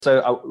So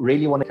I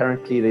really want to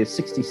currently, there's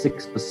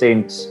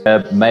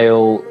 66%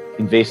 male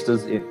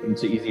investors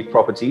into Easy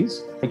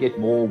Properties. I get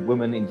more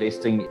women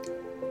investing.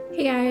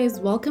 Hey guys,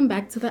 welcome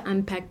back to the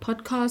Unpack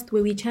podcast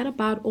where we chat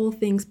about all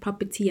things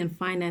property and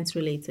finance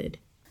related.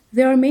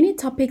 There are many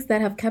topics that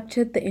have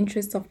captured the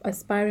interest of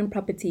aspiring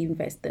property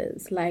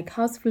investors like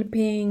house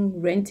flipping,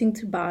 renting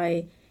to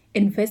buy,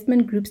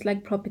 investment groups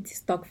like Property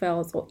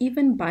Stockfiles, or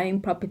even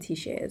buying property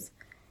shares.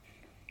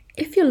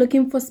 If you're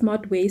looking for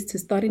smart ways to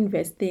start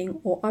investing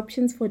or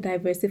options for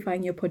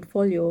diversifying your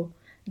portfolio,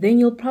 then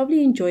you'll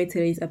probably enjoy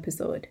today's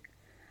episode.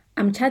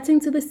 I'm chatting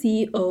to the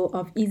CEO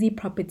of Easy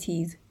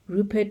Properties,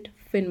 Rupert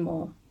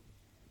Finmore.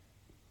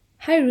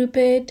 Hi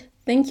Rupert,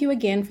 thank you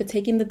again for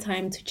taking the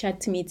time to chat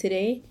to me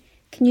today.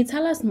 Can you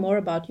tell us more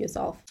about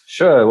yourself?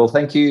 Sure. Well,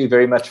 thank you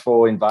very much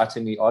for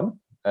inviting me on.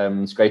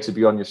 It's great to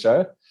be on your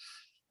show.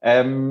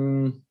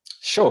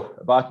 Sure,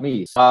 about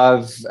me.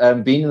 I've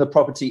been in the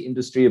property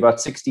industry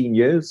about 16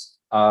 years.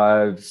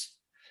 I've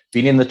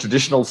been in the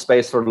traditional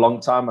space for a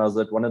long time. I was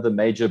at one of the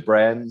major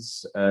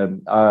brands.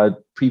 I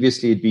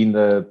previously had been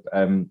the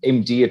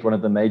MD at one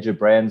of the major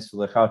brands for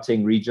the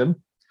Gauteng region.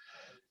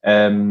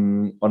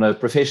 On a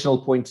professional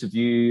point of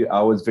view, I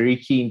was very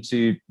keen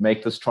to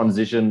make this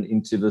transition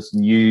into this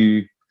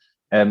new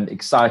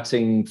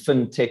exciting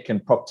fintech and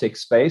proptech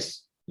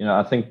space. You know,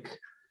 I think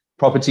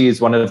property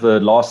is one of the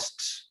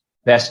last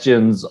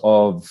bastions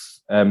of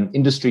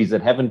industries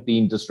that haven't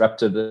been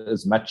disrupted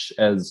as much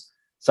as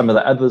some of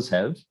the others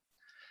have.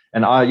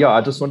 And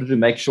I just wanted to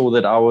make sure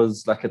that I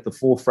was like at the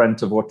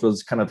forefront of what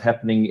was kind of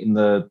happening in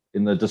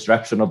the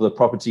disruption of the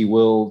property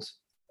world.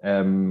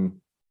 Hence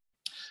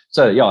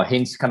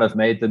kind of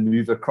made the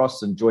move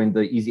across and joined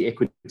the Easy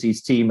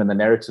Equities team and the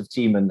narrative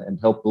team and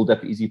helped build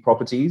up Easy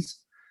Properties.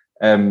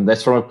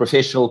 That's from a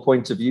professional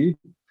point of view.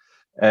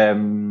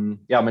 I'm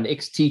an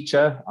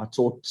ex-teacher. I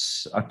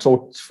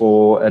taught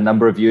for a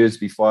number of years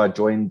before I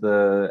joined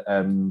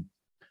the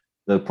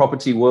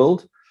property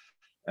world.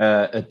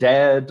 A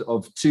dad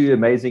of two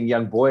amazing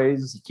young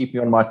boys, keep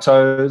me on my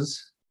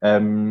toes.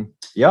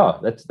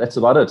 That's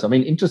about it. I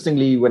mean,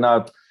 interestingly, when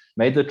I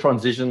made the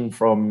transition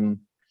from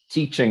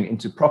teaching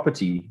into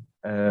property,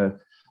 I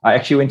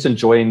actually went and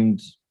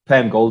joined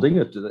Pam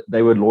Golding.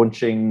 They were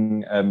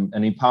launching an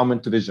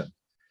empowerment division.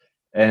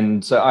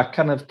 And so I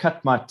kind of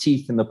cut my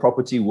teeth in the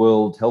property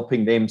world,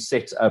 helping them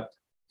set up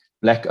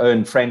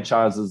Black-owned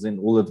franchises in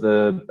all of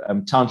the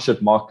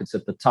township markets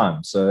at the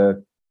time.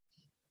 So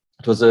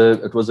it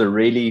was a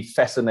really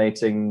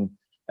fascinating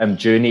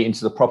journey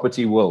into the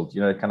property world, you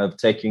know, kind of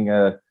taking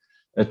a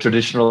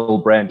traditional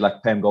brand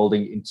like Pam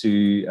Golding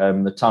into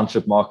the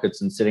township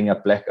markets and setting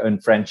up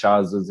Black-owned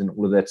franchises in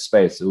all of that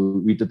space. So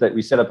we did that.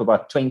 We set up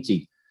about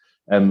 20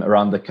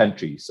 around the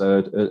country.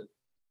 So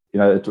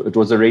it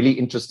was a really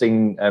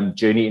interesting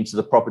journey into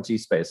the property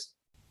space.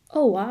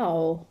 Oh,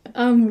 wow.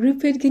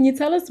 Rupert, can you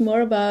tell us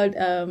more about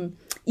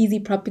Easy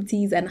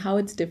Properties and how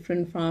it's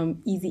different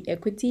from Easy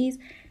Equities?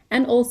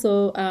 And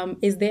also,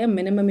 is there a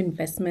minimum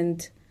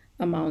investment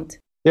amount?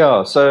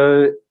 Yeah,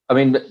 so, I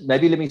mean,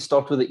 maybe let me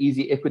start with the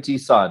Easy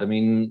Equities side. I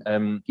mean,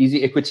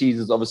 Easy Equities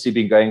has obviously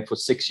been going for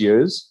 6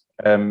 years.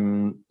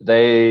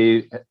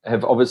 They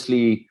have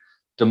obviously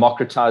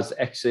democratized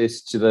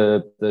access to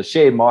the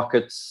share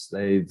markets.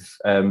 They've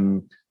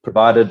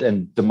provided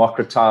and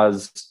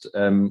democratized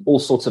all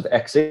sorts of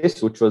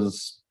access, which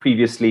was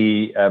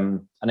previously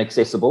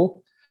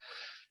inaccessible.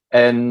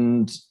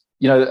 And,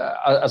 you know,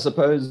 I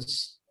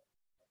suppose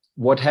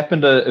what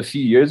happened a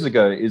few years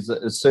ago is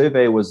a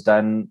survey was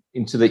done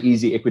into the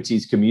Easy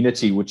Equities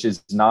community, which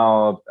is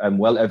now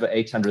well over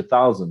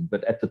 800,000.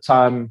 But at the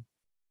time,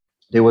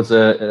 there was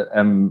a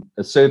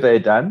survey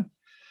done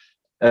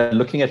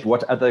looking at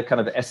what other kind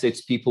of assets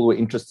people were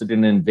interested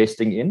in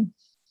investing in.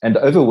 And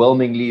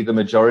overwhelmingly, the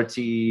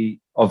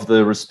majority of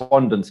the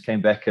respondents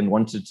came back and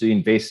wanted to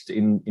invest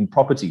in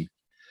property.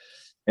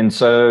 And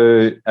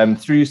so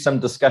through some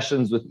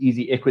discussions with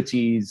Easy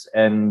Equities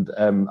and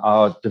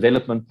our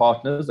development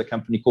partners, a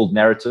company called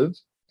Narrative,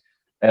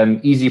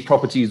 Easy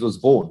Properties was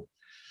born.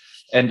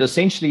 And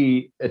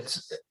essentially,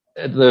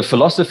 the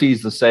philosophy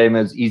is the same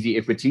as Easy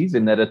Equities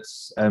in that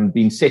it's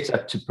been set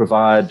up to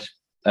provide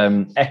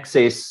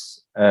access,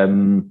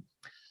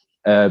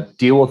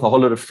 deal with a whole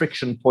lot of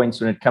friction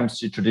points when it comes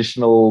to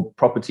traditional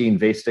property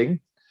investing.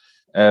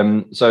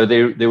 So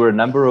there were a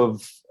number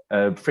of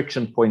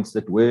friction points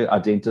that were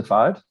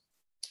identified,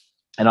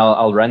 and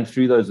I'll run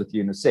through those with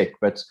you in a sec.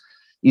 But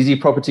Easy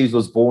Properties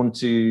was born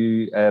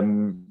to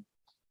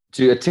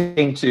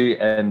attend to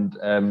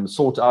and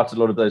sort out a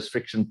lot of those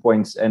friction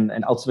points,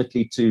 and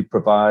ultimately to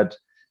provide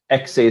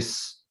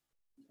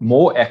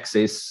more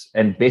access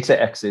and better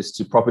access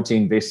to property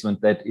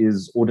investment that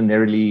is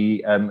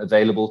ordinarily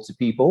available to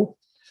people.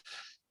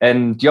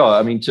 And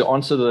I mean, to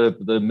answer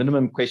the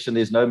minimum question,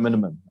 there's no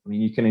minimum. I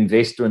mean, you can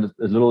invest in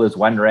as little as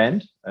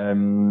R1.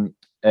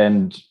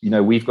 And, you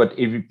know, we've got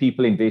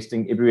people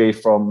investing everywhere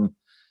from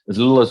as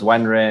little as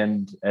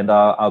R1. And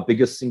our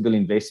biggest single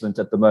investment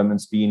at the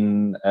moment's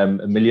been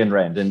R1 million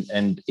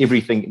and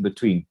everything in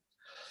between.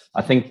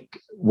 I think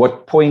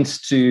what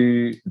points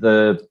to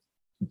the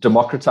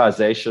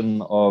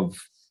democratization of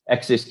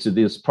access to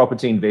this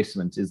property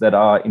investment is that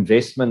our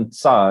investment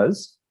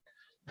size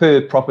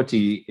per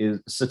property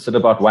sits at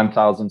about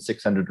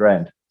 1,600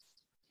 Rand.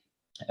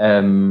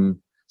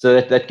 So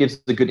that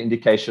gives a good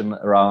indication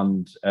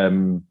around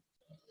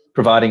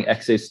providing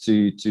access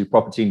to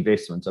property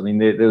investment. I mean,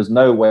 there's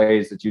no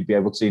ways that you'd be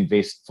able to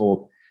invest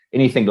for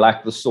anything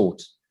like the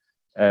sort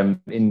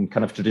in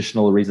kind of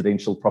traditional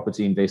residential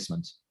property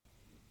investment.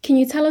 Can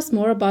you tell us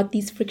more about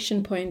these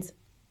friction points?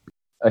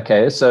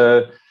 Okay,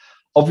 so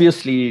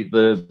obviously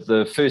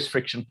the first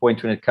friction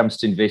point when it comes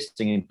to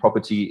investing in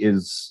property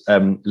is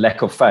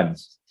lack of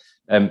funds,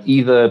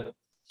 either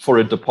for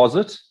a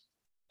deposit.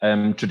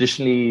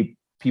 Traditionally,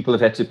 people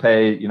have had to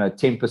pay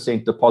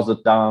 10%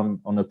 deposit down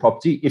on a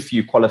property if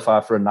you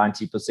qualify for a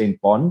 90%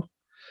 bond,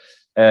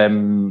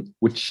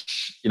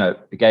 which,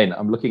 again,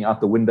 I'm looking out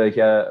the window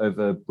here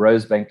over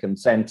Rosebank and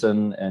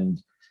Sandton, and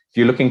if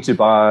you're looking to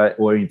buy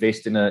or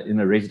invest in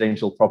a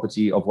residential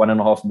property of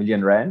 1.5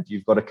 million Rand,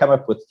 you've got to come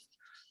up with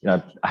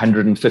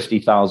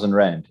 150,000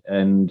 Rand,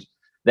 and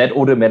that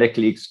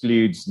automatically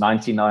excludes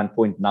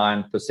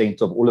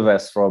 99.9% of all of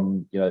us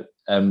from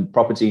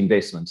property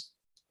investment.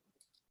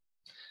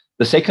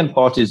 The second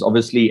part is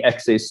obviously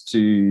access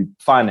to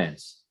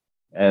finance.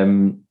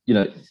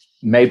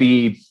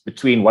 Maybe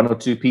between one or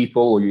two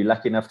people, or you're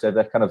lucky enough to have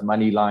that kind of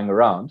money lying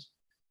around,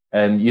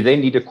 you then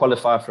need to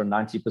qualify for a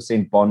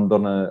 90% bond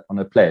on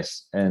a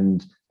place,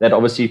 and that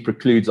obviously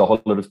precludes a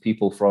whole lot of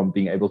people from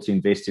being able to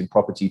invest in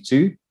property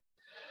too.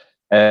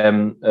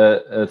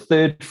 A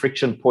third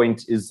friction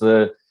point is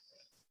the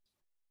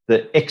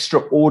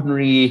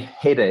extraordinary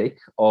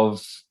headache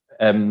of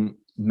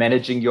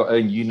managing your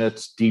own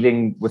unit,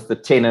 dealing with the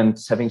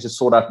tenants, having to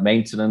sort out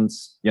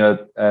maintenance.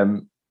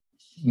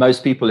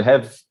 Most people who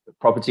have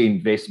property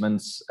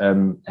investments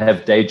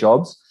have day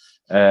jobs,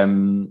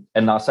 and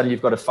now suddenly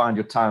you've got to find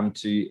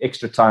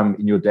extra time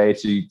in your day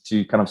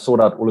to kind of sort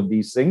out all of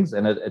these things,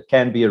 and it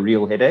can be a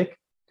real headache.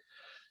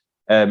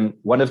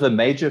 One of the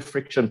major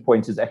friction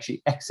points is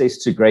actually access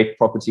to great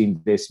property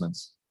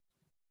investments.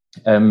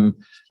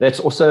 That's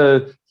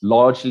also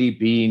largely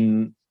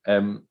been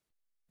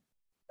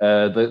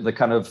the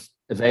kind of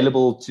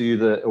available to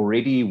the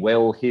already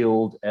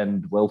well-heeled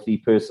and wealthy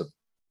person.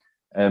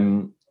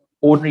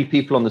 Ordinary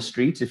people on the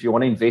street, if you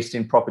want to invest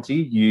in property,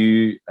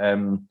 you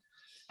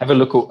have a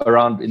look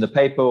around in the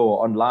paper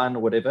or online or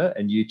whatever,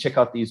 and you check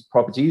out these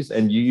properties,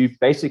 and you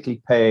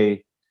basically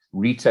pay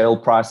retail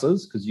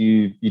prices because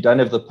you don't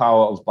have the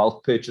power of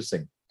bulk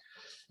purchasing.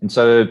 And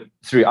so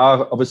through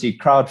our obviously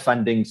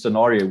crowdfunding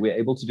scenario, we're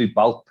able to do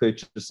bulk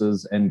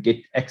purchases and get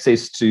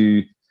access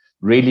to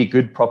really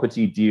good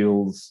property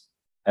deals,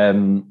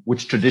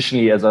 which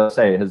traditionally, as I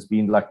say, has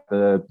been like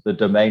the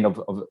domain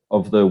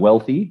of the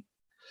wealthy.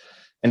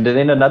 And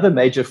then another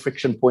major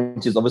friction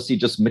point is obviously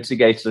just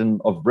mitigation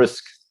of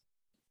risk.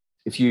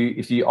 If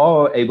you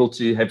are able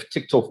to have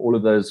ticked off all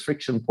of those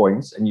friction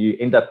points and you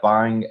end up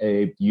buying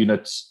a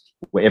unit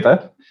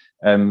wherever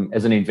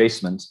as an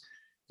investment,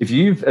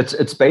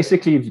 it's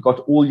basically you've got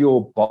all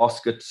your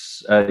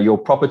baskets, your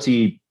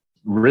property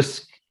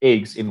risk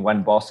eggs in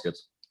one basket.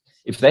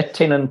 If that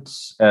tenant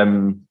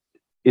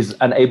is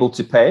unable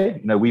to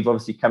pay, we've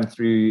obviously come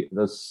through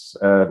this,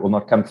 well,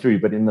 not come through,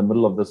 but in the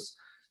middle of this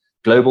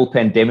global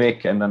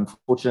pandemic, and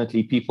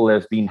unfortunately people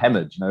have been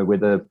hammered,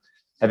 whether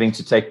having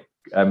to take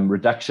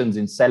reductions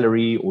in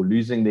salary or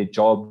losing their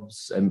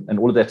jobs and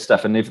all of that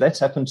stuff. And if that's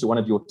happened to one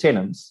of your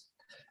tenants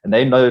and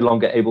they're no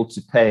longer able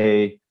to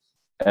pay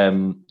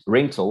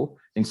rental,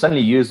 then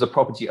suddenly you as the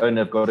property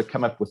owner have got to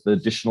come up with the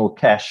additional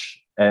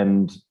cash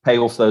and pay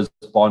off those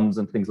bonds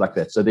and things like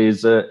that. So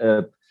there's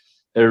a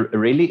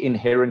really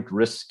inherent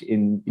risk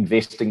in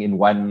investing in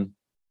one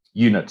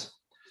unit.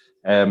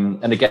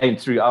 And again,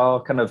 through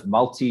our kind of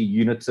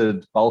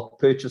multi-united bulk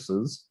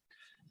purchases,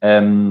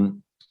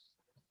 being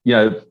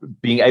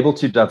able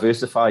to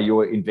diversify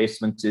your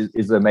investment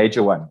is a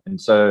major one. And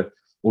so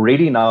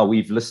already now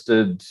we've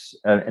listed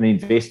and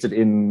invested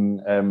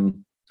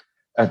in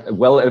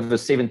well over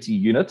 70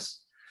 units.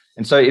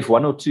 And so if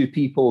one or two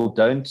people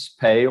don't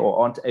pay or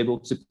aren't able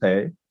to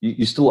pay,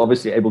 you're still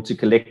obviously able to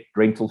collect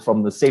rental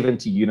from the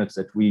 70 units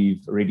that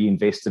we've already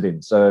invested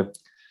in. So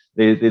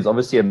there's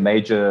obviously a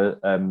major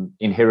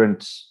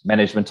inherent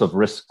management of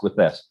risk with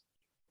that.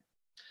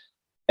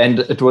 And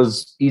it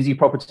was Easy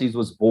Properties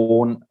was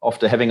born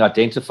after having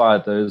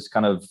identified those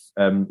kind of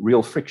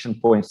real friction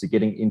points to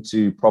getting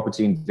into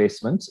property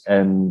investment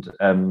and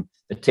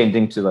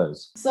attending to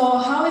those. So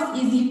how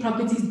is Easy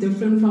Properties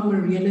different from a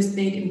real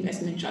estate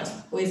investment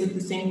trust, or is it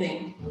the same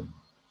thing?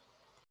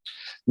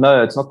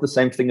 No, it's not the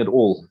same thing at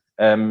all.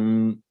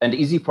 And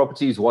Easy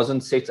Properties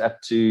wasn't set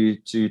up to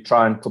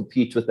try and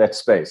compete with that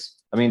space.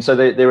 I mean, so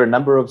there are a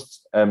number of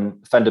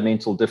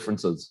fundamental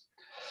differences.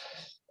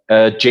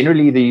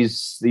 Generally,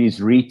 these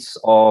REITs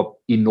are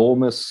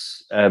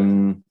enormous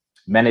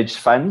managed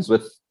funds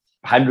with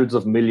hundreds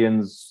of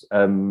millions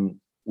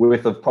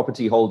worth of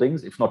property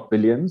holdings, if not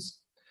billions.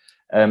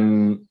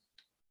 There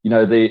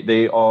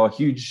are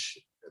huge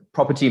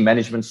property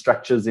management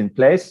structures in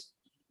place.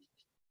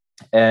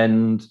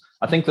 And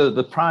I think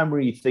the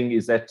primary thing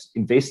is that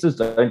investors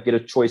don't get a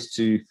choice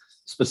to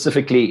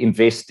specifically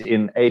invest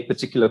in a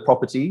particular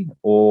property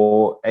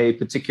or a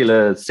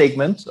particular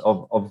segment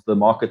of the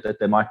market that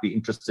they might be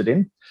interested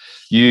in.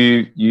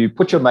 You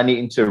put your money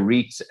into a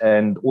REIT,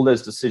 and all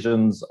those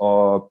decisions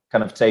are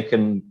kind of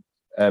taken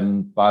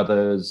by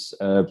those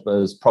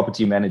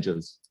property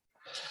managers.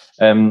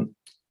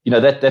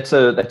 That's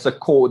a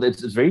core.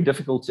 It's very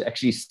difficult to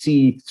actually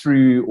see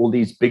through all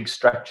these big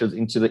structures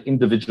into the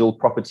individual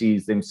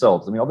properties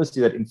themselves. I mean,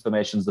 obviously that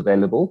information is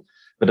available,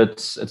 but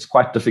it's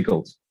quite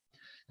difficult.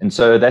 And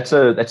so that's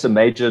a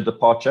major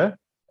departure.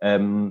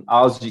 When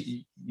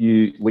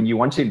you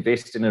want to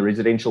invest in a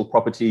residential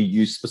property,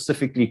 you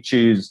specifically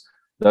choose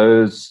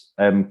those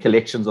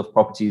collections of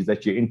properties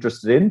that you're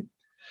interested in,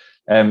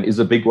 is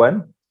a big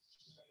one.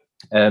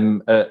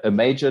 A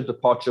major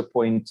departure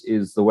point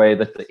is the way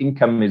that the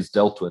income is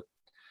dealt with.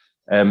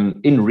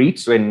 In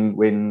REITs,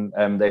 when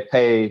they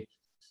pay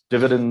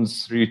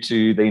dividends through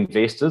to the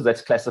investors,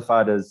 that's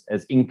classified as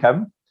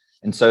income.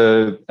 And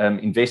so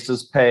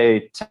investors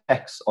pay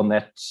tax on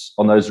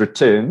those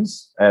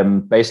returns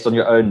based on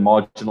your own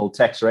marginal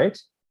tax rate.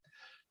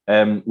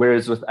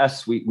 Whereas with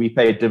us, we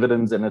pay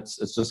dividends, and it's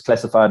just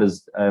classified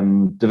as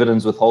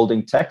dividends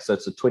withholding tax. So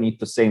it's a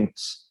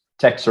 20%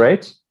 tax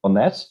rate on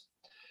that.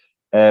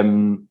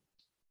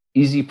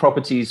 Easy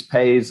Properties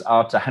pays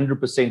out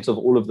 100% of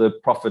all of the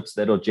profits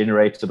that are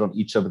generated on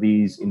each of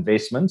these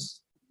investments.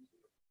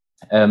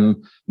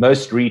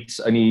 Most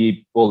REITs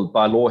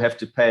by law have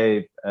to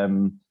pay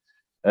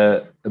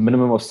a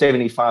minimum of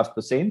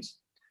 75%,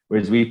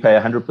 whereas we pay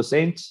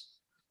 100%.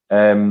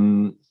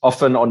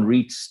 Often on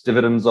REITs,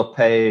 dividends are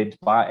paid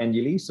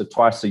biannually, so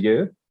twice a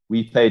year.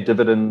 We pay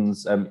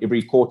dividends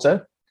every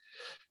quarter.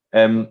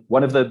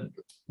 One of the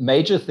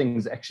major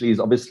things actually is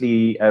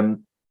obviously,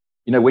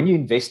 when you're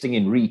investing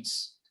in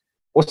REITs,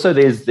 also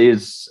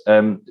there's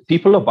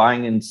people are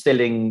buying and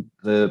selling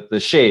the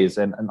shares,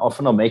 and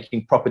often are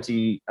making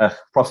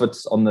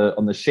profits on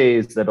the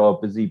shares that are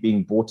busy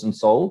being bought and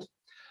sold.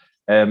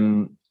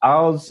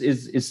 Ours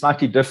is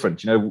slightly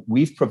different.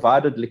 We've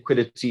provided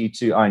liquidity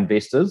to our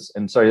investors,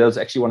 and sorry, that was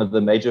actually one of the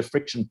major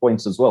friction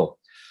points as well.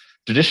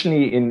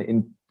 Traditionally,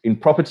 in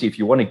property, if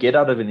you want to get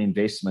out of an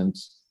investment,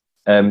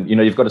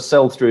 you've got to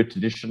sell through a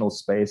traditional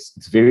space.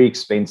 It's very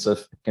expensive.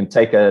 It can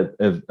take a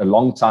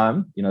long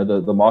time.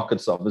 The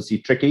market's obviously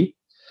tricky.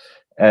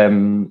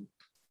 And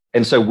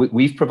so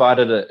we've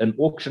provided an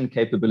auction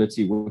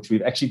capability, which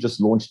we've actually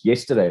just launched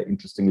yesterday,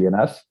 interestingly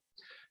enough,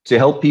 to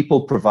help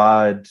people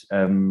provide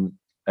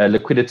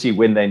liquidity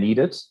when they need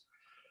it.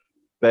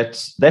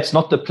 But that's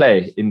not the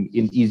play in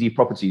Easy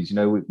Properties.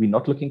 We're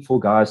not looking for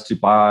guys to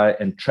buy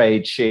and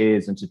trade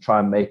shares and to try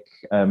and make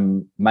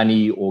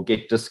money or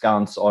get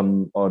discounts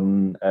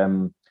on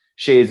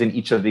shares in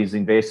each of these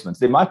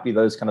investments. There might be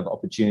those kind of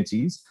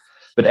opportunities,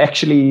 but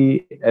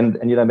actually, and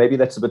maybe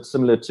that's a bit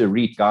similar to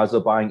REIT. Guys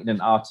are buying in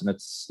and out, and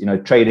it's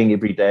trading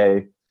every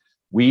day.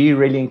 We're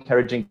really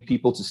encouraging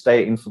people to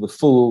stay in for the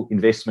full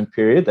investment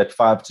period, that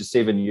 5 to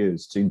 7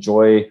 years, to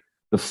enjoy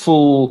the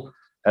full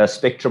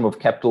spectrum of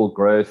capital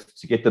growth,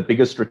 to get the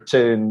biggest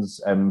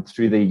returns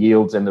through the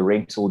yields and the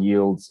rental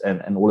yields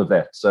and all of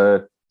that.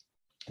 So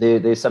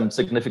there's some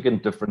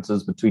significant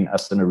differences between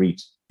us and a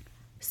REIT.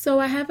 So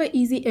I have an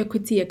Easy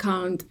Equity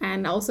account,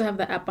 and I also have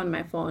the app on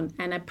my phone,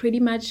 and I pretty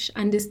much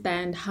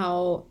understand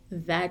how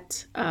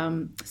that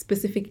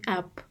specific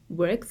app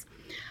works.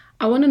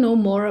 I want to know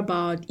more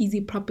about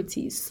Easy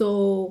Properties.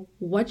 So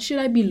what should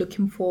I be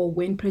looking for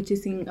when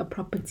purchasing a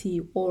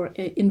property or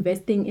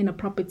investing in a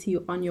property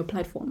on your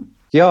platform?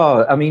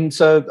 Yeah,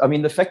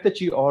 the fact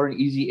that you are an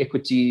Easy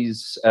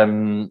Equities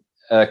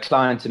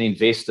client and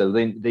investor,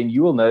 then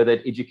you will know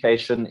that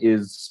education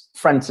is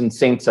front and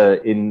center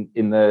in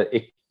the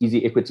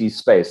Easy Equities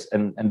space,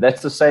 and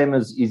that's the same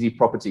as Easy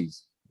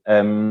Properties.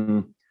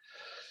 So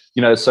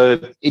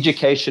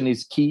education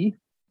is key.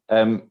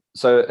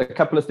 So a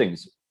couple of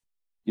things.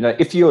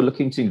 If you're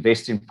looking to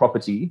invest in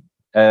property,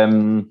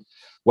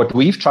 what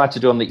we've tried to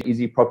do on the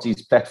Easy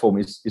Properties platform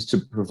is to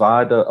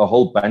provide a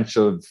whole bunch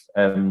of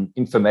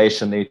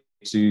information there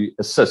to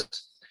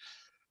assist.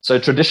 So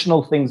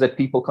traditional things that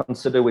people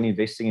consider when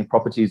investing in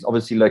property is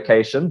obviously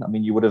location.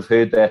 You would have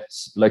heard that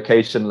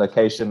location.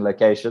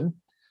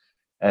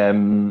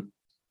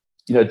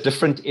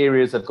 Different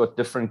areas have got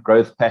different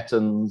growth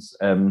patterns.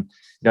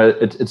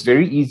 It's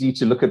very easy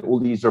to look at all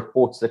these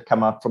reports that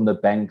come out from the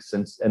banks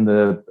and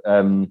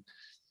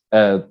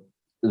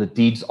the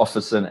deeds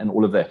office and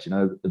all of that.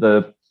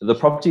 The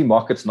property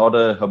market's not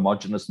a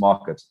homogenous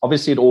market.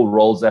 Obviously, it all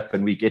rolls up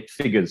and we get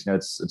figures.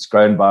 It's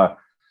grown by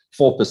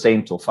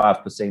 4% or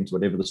 5%,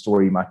 whatever the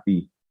story might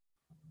be.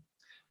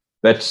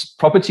 But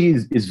property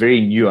is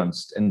very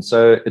nuanced, and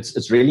so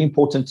it's really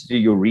important to do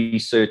your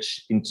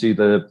research into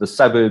the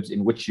suburbs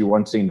in which you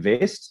want to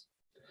invest.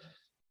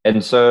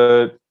 And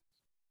so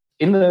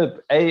on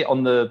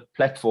the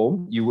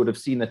platform, you would have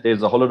seen that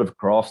there's a whole lot of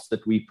graphs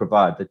that we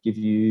provide that give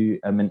you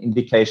an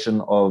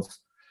indication of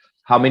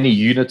how many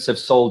units have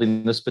sold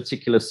in this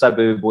particular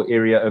suburb or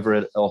area over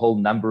a whole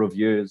number of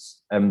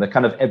years, the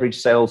kind of average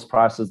sales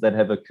prices that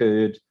have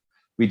occurred.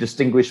 We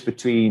distinguish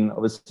between,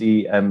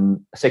 obviously,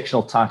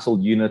 sectional title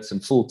units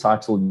and full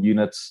title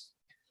units.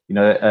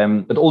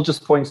 It all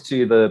just points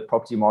to the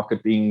property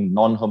market being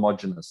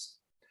non-homogeneous.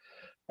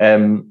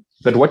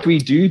 But what we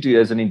do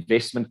as an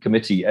investment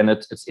committee, and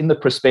it's in the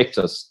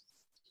prospectus.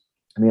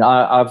 I mean,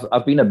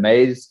 I've been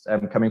amazed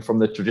coming from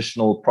the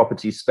traditional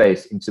property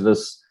space into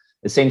this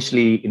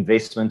essentially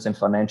investment and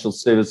financial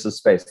services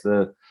space,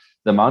 the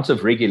amount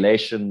of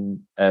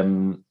regulation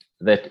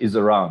that is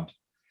around.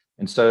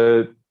 And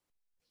so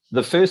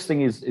the first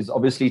thing is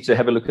obviously to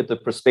have a look at the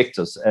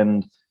prospectus.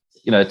 And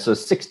it's a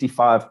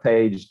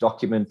 65-page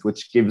document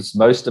which gives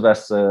most of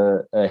us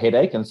a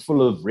headache, and it's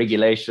full of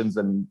regulations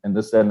and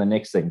this and the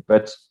next thing.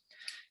 But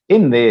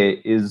in there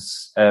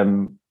is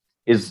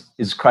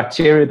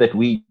criteria that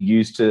we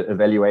use to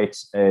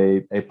evaluate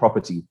a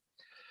property.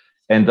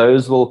 And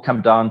those will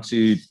come down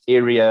to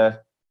area,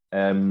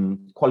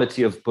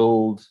 quality of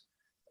build,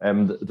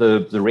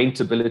 the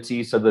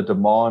rentability, so the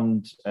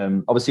demand.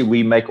 Obviously,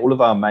 we make all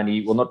of our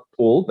money, well, not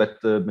all, but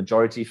the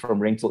majority from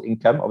rental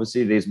income.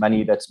 Obviously, there's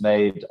money that's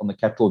made on the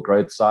capital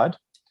growth side.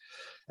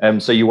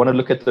 So you want to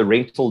look at the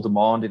rental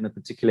demand in a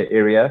particular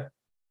area,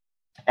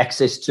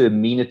 access to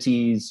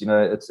amenities.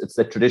 It's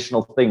the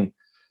traditional thing.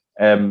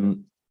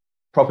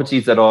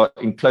 Properties that are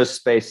in close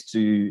space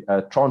to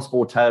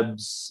transport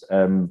hubs,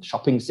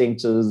 shopping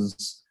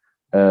centers,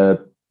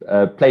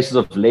 places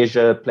of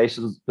leisure,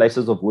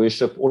 places of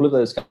worship. All of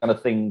those kind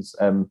of things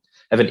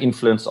have an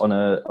influence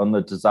on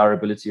the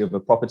desirability of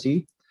a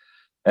property.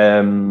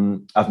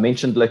 I've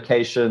mentioned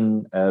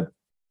location,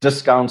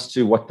 discounts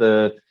to what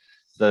the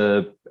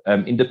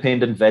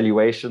independent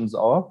valuations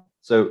are.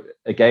 So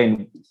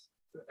again,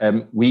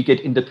 we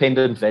get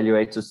independent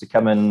valuators to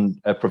come and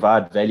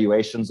provide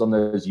valuations on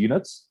those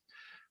units.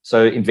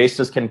 So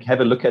investors can have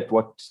a look at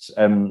what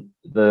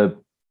the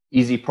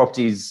Easy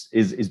Properties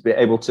is be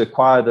able to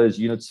acquire those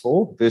units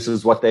for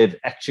versus what they've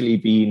actually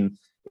been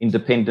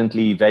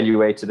independently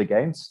evaluated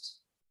against.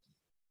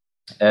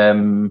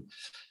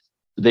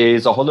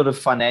 There's a whole lot of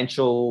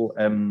financial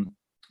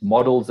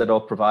models that are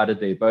provided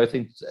there.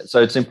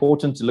 So it's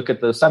important to look at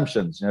the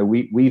assumptions.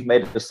 We've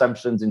made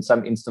assumptions in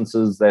some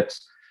instances that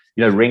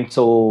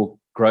rental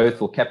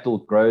growth or capital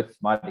growth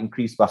might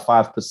increase by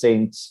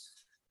 5%.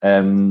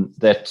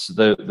 That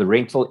the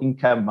rental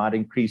income might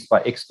increase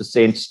by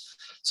X%.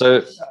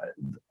 So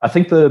I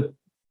think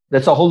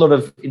that's a whole lot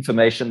of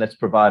information that's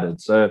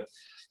provided. So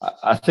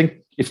I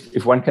think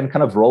if one can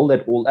kind of roll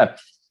that all up,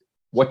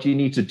 what you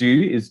need to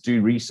do is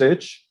do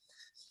research,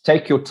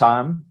 take your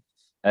time,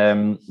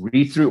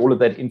 read through all of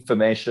that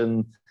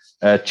information,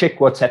 check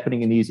what's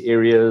happening in these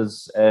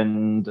areas,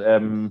 and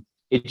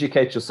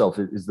educate yourself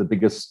is the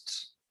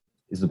biggest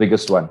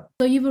one.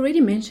 So you've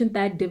already mentioned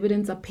that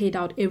dividends are paid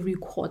out every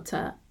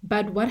quarter,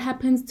 but what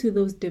happens to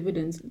those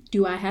dividends?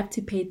 Do I have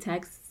to pay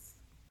tax?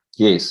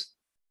 Yes.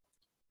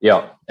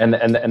 Yeah. And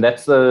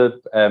that's so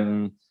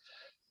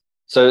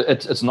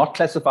it's not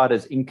classified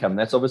as income.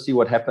 That's obviously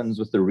what happens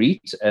with the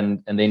REIT,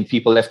 and then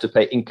people have to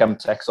pay income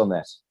tax on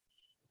that.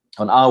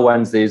 On our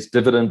ones, there's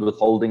dividend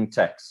withholding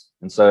tax.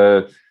 And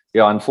so,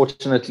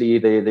 unfortunately,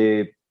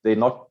 there are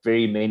not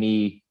very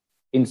many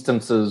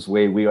instances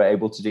where we are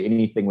able to do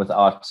anything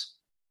without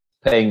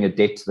paying a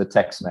debt to the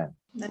tax man.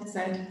 That's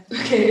sad.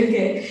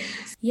 Okay.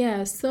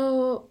 Yeah,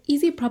 so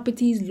Easy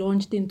Properties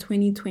launched in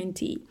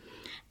 2020,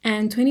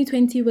 and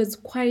 2020 was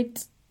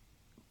quite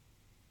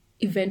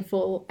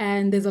eventful,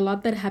 and there's a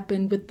lot that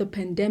happened with the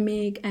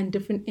pandemic and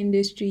different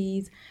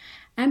industries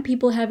and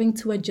people having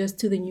to adjust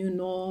to the new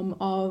norm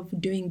of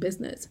doing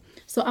business.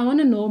 So I want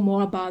to know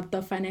more about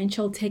the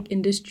financial tech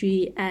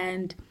industry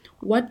and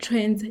what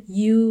trends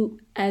you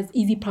as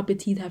Easy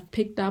Properties have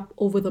picked up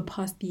over the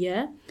past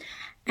year.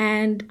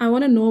 And I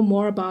want to know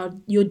more about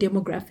your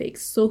demographics.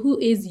 So who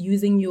is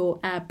using your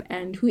app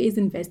and who is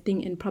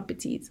investing in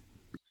properties?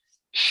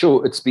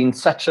 Sure. It's been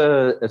such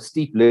a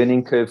steep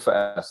learning curve for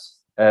us,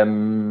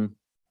 and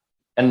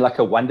like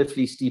a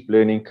wonderfully steep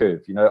learning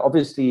curve.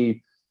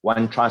 Obviously,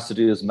 one tries to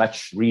do as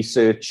much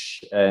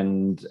research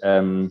and,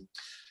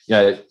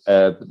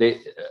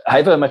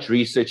 however much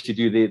research you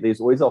do,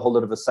 there's always a whole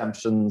lot of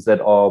assumptions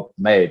that are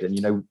made.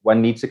 And,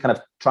 one needs to kind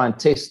of try and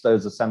test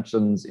those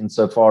assumptions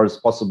insofar as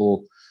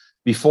possible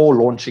before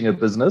launching a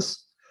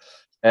business.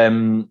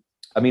 I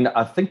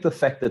think the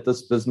fact that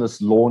this business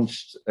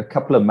launched a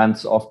couple of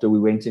months after we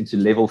went into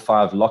level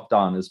 5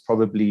 lockdown has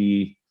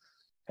probably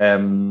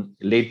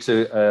led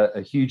to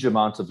a huge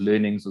amount of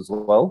learnings as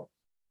well.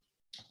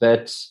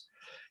 But,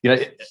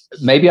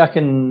 maybe I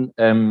can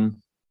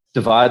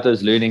divide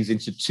those learnings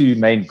into two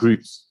main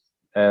groups.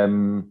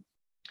 The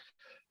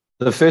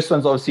first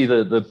one's obviously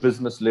the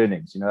business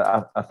learnings.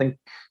 I think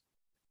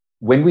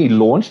when we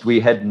launched, we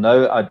had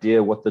no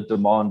idea what the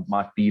demand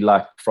might be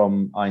like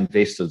from our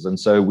investors. And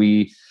so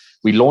we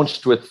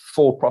launched with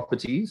 4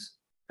 properties.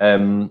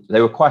 They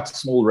were quite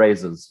small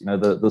raises.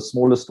 The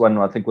smallest one,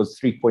 I think, was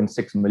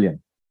 3.6 million,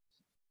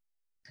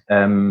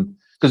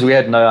 because we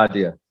had no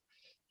idea.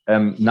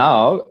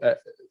 now,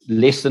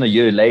 less than a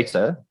year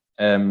later,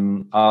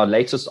 our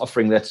latest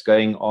offering that's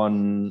going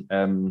on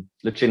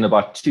literally in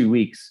about 2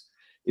 weeks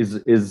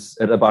is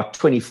at about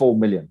 24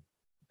 million.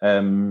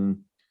 And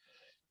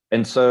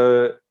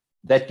so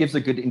that gives a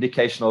good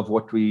indication of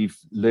what we've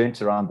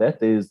learned around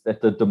that. Is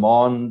that the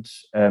demand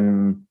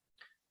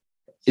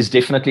is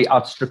definitely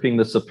outstripping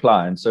the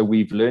supply. And so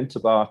we've learned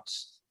about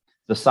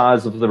the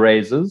size of the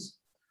raises.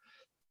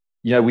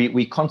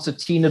 We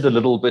concertinaed a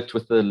little bit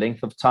with the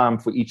length of time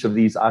for each of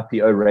these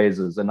IPO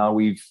raises. And now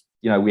we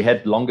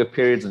had longer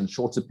periods and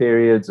shorter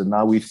periods, and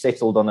now we've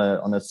settled on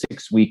a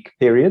 6-week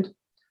period,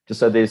 just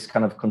so there's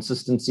kind of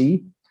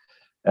consistency.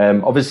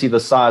 Obviously, the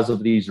size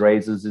of these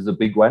raises is a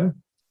big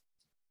one.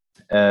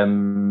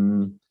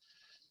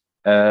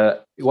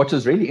 What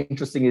is really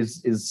interesting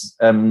is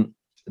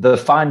the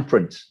fine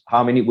print.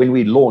 When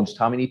we launched,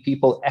 how many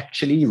people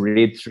actually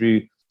read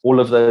through all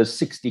of those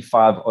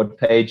 65 odd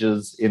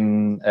pages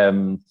in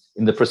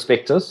the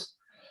prospectus.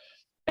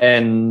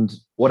 And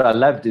what I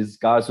loved is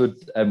guys would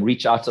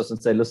reach out to us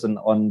and say, listen,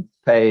 on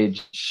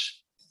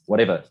page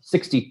whatever,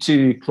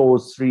 62,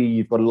 clause 3,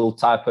 you've got a little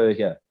typo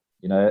here,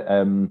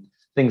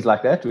 things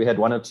like that. We had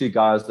 1 or 2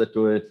 guys that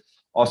were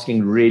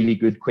asking really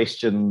good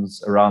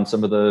questions around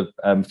some of the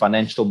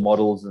financial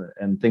models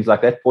and things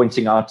like that,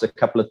 pointing out a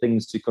couple of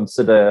things to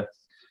consider.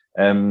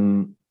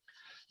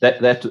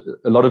 That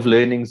a lot of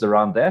learnings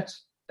around that.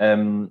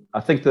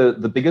 I think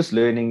the biggest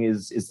learning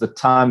is the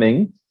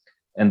timing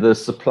and the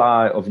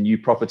supply of new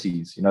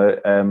properties.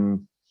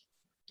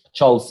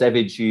 Charles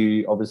Savage,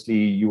 who obviously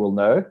you will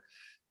know,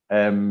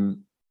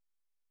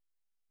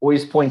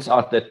 always points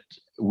out that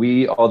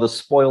we are the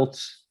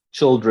spoilt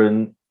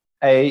children,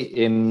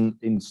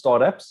 in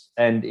startups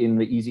and in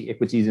the Easy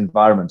Equities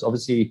environment.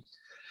 Obviously,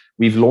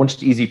 we've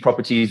launched Easy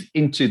Properties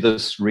into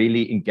this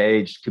really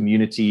engaged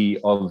community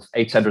of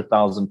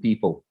 800,000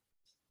 people.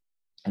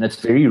 And it's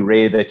very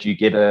rare that you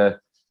get a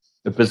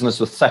business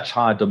with such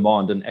high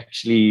demand, and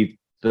actually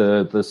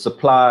the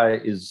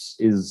supply is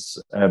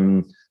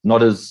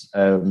not as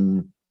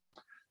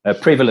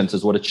prevalent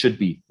as what it should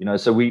be.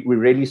 So we're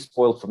really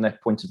spoiled from that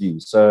point of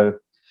view. So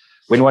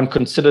when one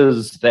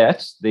considers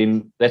that,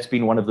 then that's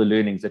been one of the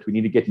learnings, that we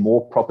need to get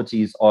more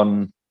properties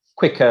on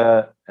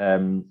quicker,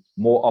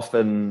 more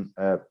often,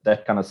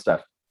 that kind of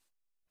stuff.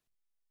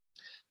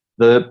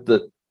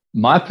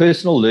 My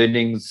personal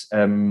learnings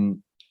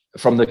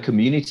from the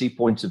community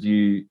point of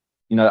view,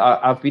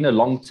 I've been a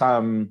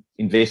long-time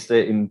investor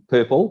in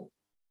Purple,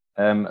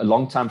 a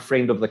long-time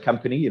friend of the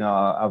company.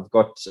 I've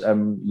got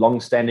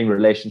long-standing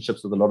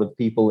relationships with a lot of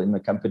people in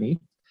the company.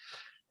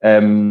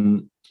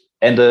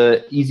 And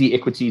a Easy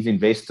Equities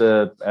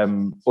investor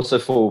also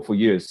for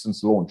years,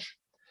 since launch.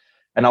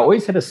 And I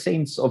always had a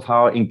sense of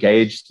how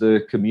engaged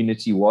the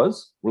community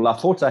was. Well, I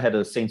thought I had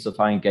a sense of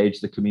how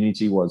engaged the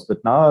community was.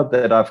 But now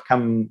that I've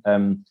come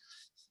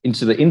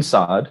into the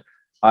inside,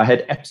 I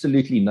had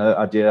absolutely no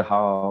idea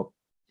how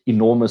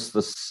enormous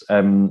this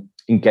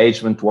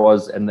engagement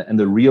was, and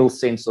the real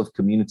sense of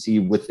community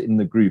within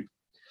the group.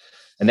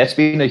 And that's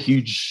been a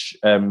huge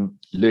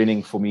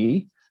learning for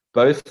me,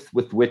 both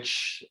with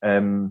which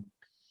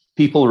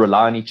people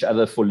rely on each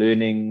other for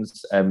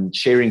learnings,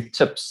 sharing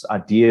tips,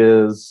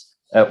 ideas,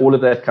 all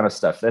of that kind of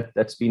stuff.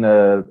 That's been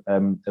a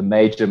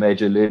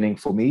major learning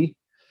for me.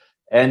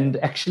 And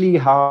actually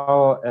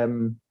how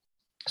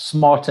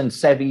smart and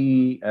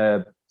savvy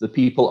the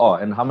people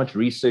are, and how much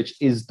research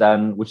is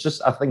done, which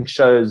just, I think,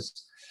 shows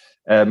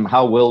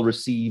how well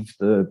received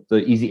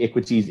the Easy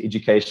Equities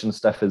education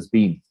stuff has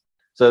been.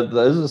 So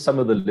those are some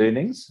of the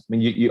learnings. I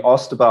mean, you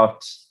asked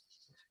about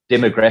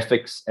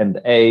demographics and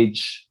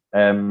age.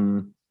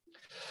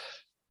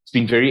 It's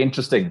been very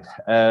interesting.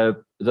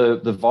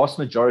 The vast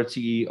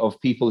majority of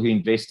people who are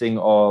investing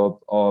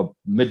are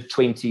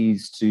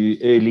mid-20s to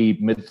early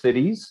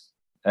mid-30s,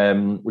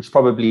 which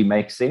probably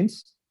makes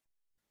sense.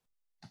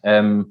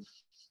 From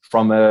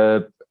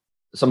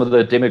some of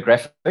the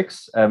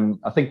demographics,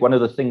 I think one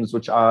of the things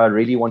which I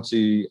really want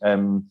to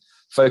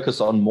focus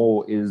on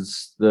more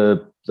is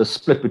the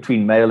split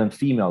between male and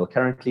female.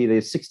 Currently,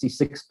 there's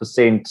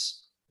 66%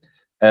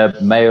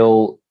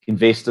 male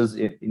investors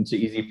into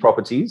Easy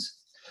Properties,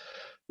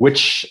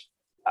 which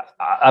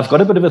I've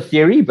got a bit of a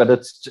theory, but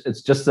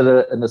it's just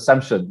an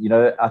assumption.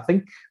 I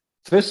think,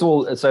 first of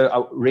all, so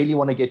I really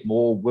want to get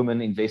more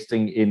women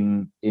investing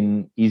in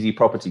Easy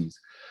Properties,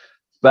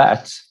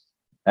 but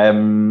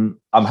I'm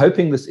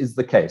hoping this is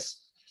the case.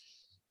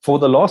 For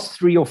the last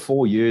 3 or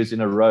 4 years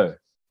in a row,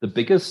 the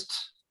biggest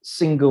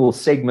single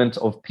segment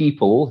of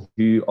people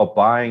who are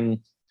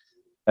buying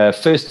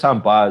first-time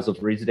buyers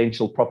of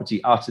residential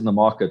property out in the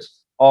market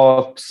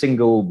are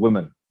single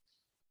women,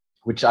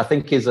 which I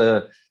think is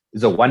a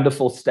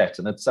wonderful stat,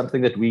 and it's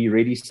something that we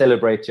really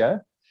celebrate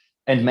here.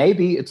 And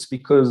maybe it's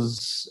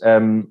because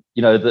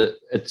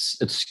it's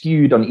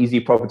skewed on Easy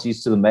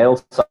Properties to the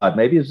male side.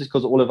 Maybe it's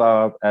because all of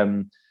our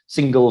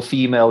single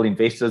female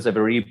investors have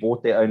already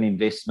bought their own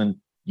investment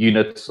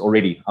units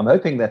already. I'm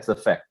hoping that's a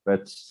fact,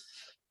 but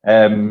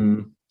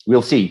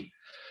we'll see.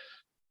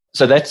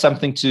 So that's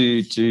something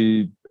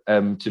to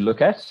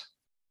look at.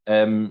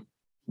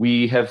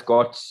 we have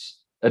got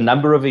a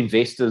number of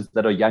investors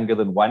that are younger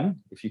than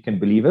one, if you can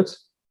believe it,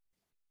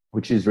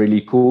 which is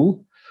really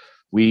cool.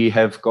 We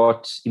have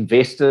got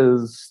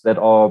investors that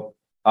are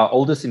our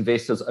oldest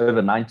investors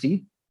over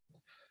 90.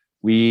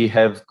 We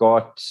have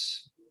got,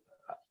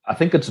 I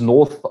think it's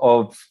north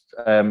of,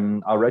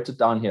 I wrote it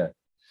down here.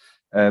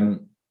 So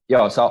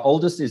our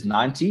oldest is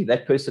 90.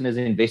 That person has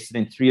invested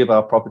in 3 of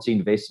our property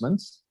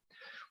investments.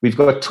 We've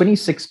got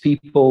 26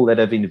 people that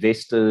have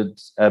invested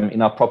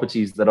in our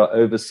properties that are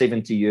over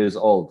 70 years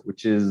old,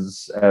 which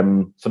is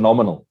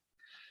phenomenal.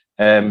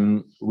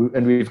 And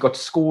we've got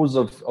scores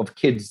of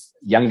kids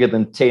younger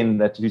than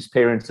 10 whose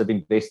parents have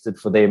invested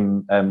for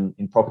them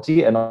in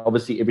property, and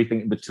obviously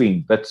everything in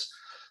between. But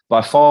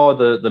by far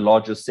the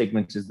largest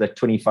segment is that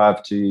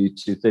 25 to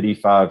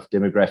 35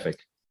 demographic.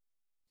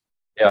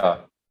 Yeah.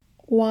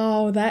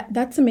 Wow,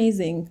 that's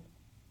amazing.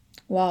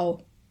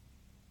 Wow.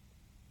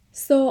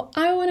 So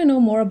I want to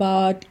know more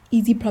about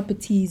Easy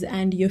Properties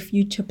and your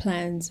future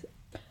plans.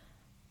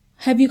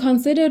 Have you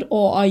considered,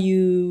 or are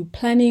you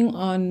planning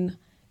on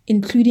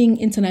including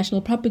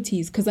international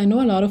properties? Because I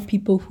know a lot of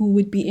people who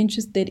would be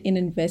interested in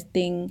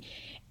investing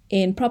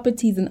in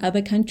properties in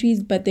other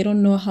countries, but they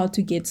don't know how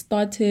to get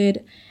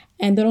started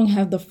and they don't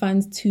have the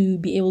funds to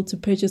be able to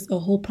purchase a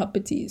whole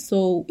property.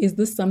 So is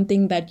this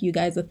something that you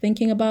guys are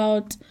thinking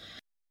about?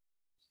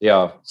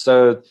 Yeah.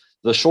 So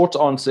the short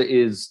answer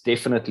is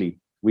definitely.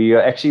 We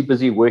are actually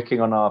busy working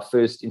on our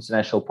first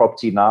international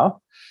property now.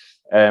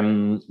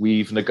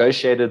 We've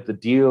negotiated the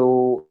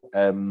deal.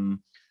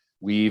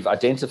 We've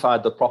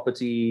identified the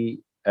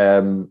property,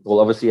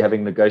 obviously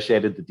having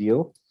negotiated the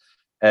deal.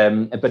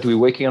 But we're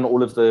working on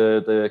all of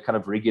the kind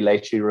of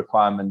regulatory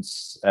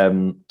requirements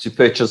to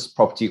purchase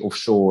property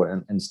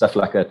offshore and stuff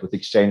like that, with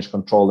exchange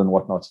control and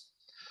whatnot.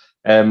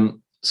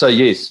 So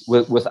yes,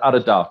 without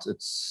a doubt,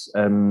 it's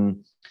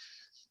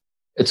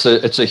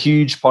a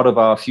huge part of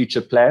our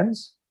future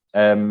plans.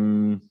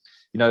 As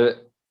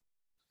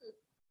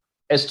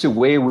to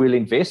where we'll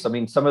invest, I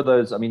mean, some of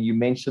those, I mean, you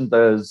mentioned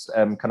those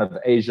kind of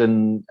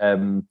Asian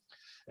and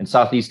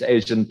Southeast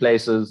Asian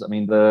places. I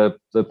mean, the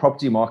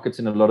property markets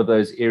in a lot of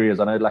those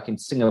areas, I know, like in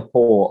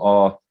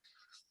Singapore,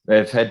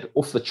 they've had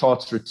off the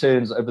charts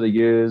returns over the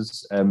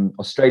years.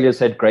 Australia's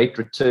had great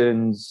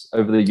returns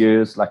over the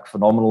years, like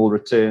phenomenal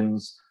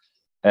returns.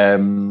 There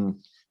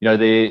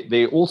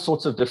are all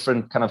sorts of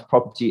different kind of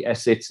property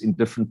assets in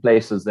different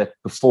places that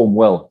perform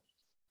well.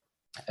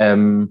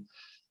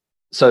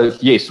 So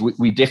yes,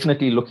 we're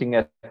definitely looking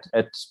at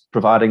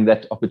providing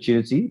that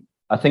opportunity.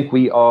 I think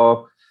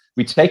we're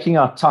taking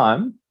our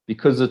time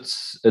because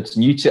it's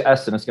new to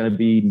us and it's going to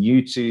be new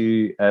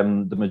to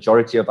the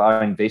majority of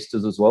our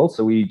investors as well.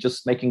 So we're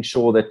just making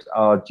sure that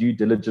our due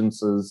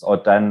diligences are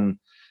done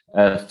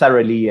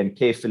thoroughly and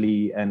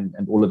carefully and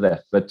all of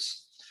that. But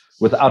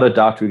without a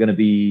doubt, we're going to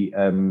be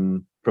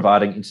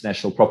providing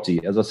international property.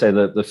 As I say,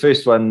 the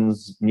first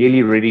one's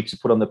nearly ready to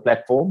put on the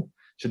platform.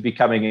 Should be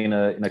coming in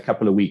a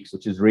couple of weeks,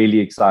 which is really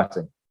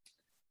exciting.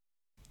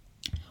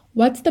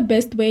 What's the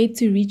best way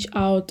to reach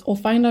out or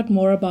find out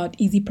more about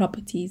Easy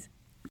Properties?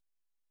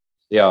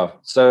 Yeah,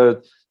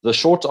 so the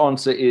short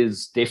answer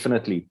is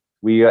definitely.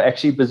 We are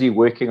actually busy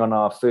working on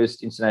our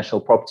first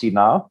international property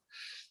now.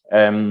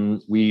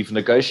 We've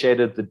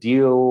negotiated the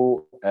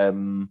deal.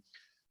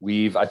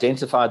 We've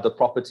identified the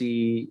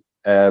property,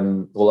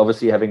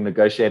 obviously having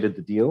negotiated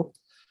the deal.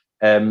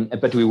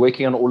 But we're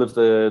working on all of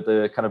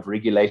the kind of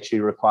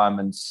regulatory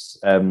requirements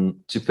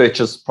to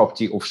purchase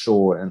property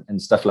offshore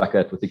and stuff like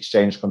that, with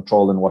exchange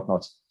control and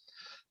whatnot.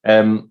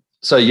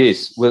 So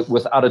yes,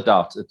 without a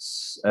doubt,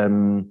 it's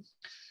a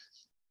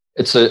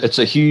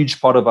huge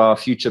part of our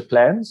future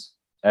plans.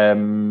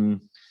 As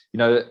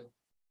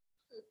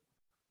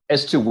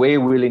to where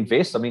we'll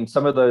invest, I mean,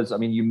 some of those, I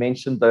mean, you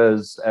mentioned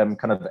those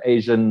kind of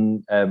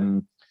Asian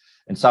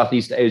and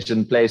Southeast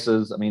Asian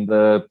places. I mean,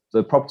 the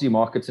property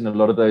markets in a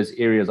lot of those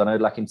areas, I know,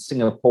 like in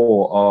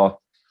Singapore,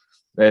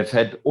 they've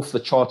had off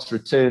the charts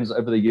returns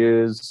over the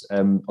years.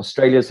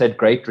 Australia's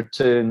had great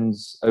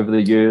returns over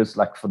the years,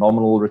 like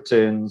phenomenal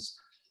returns.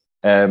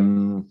 There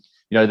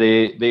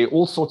are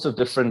all sorts of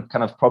different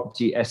kind of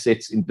property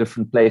assets in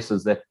different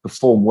places that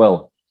perform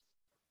well.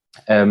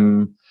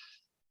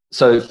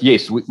 So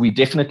yes, we're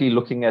definitely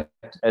looking at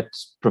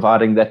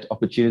providing that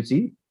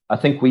opportunity. I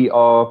think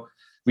we're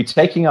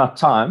taking our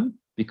time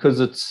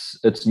because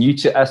it's new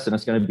to us and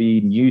it's going to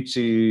be new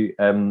to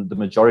the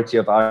majority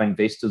of our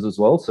investors as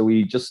well. So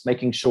we're just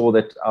making sure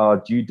that our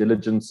due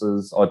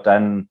diligences are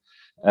done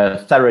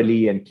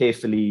thoroughly and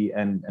carefully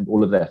and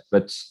all of that.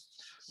 But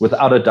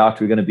without a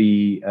doubt, we're going to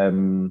be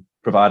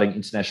providing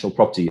international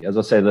property. As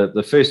I say,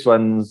 the first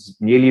one's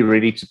nearly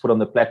ready to put on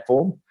the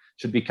platform.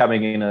 Should be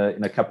coming in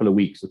a couple of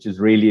weeks, which is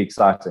really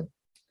exciting.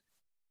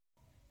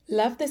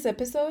 Love this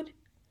episode?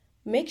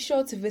 Make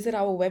sure to visit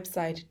our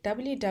website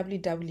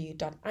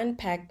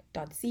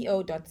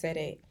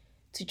www.unpack.co.za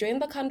to join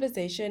the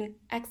conversation,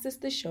 access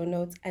the show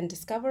notes, and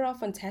discover our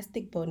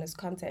fantastic bonus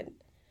content.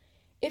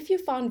 If you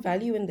found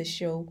value in the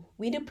show,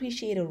 we'd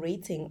appreciate a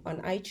rating on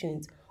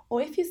iTunes,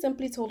 or if you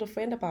simply told a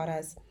friend about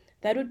us,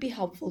 That would be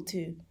helpful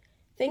too.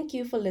 Thank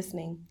you for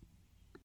listening.